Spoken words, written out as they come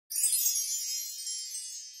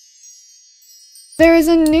There is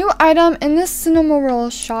a new item in the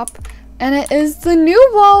Cinnamoroll shop, and it is the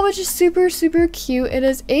new wall, which is super cute. It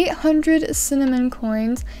is 800 cinnamon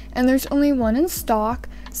coins, and there's only one in stock.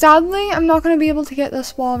 Sadly, I'm not going to be able to get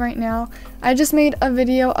this wall right now. I just made a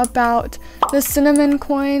video about the cinnamon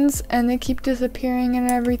coins, and they keep disappearing and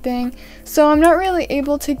everything. So I'm not really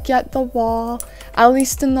able to get the wall, at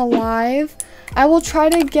least in the live. I will try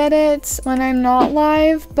to get it when I'm not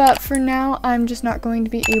live, but for now, I'm just not going to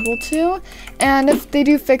be able to. And if they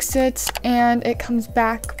do fix it and it comes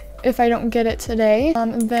back, if I don't get it today,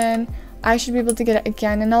 then I should be able to get it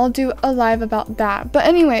again, and I'll do a live about that. But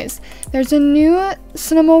anyways, there's a new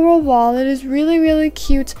Cinnamoroll wall that is really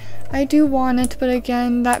cute. I do want it, but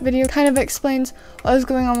again, that video kind of explains what is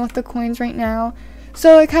going on with the coins right now.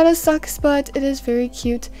 So it kind of sucks, but it is very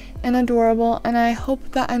cute and adorable, and I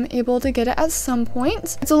hope that I'm able to get it at some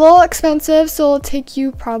point. It's a little expensive, so it'll take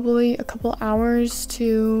you probably a couple hours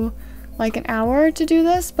to like an hour to do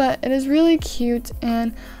this, but it is really cute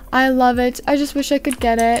and I love it. I just wish I could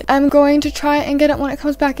get it. I'm going to try and get it when it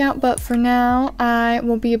comes back out, but for now I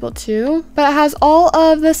won't be able to. But it has all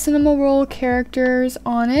of the Cinnamoroll characters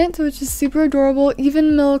on it, which is super adorable,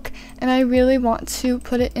 even Milk, and I really want to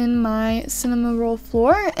put it in my Cinnamoroll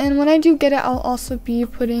floor. And when I do get it, I'll also be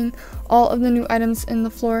putting all of the new items in the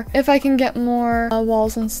floor if I can get more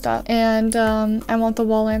walls and stuff. And I want the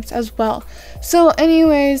wall lamps as well. So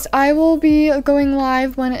anyways, I will be going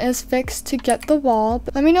live when it is fixed to get the wall.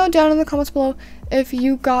 But let me know down in the comments below if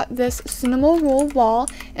you got this Cinnamoroll wall.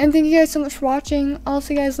 And thank you guys so much for watching. I'll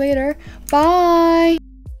see you guys later. Bye!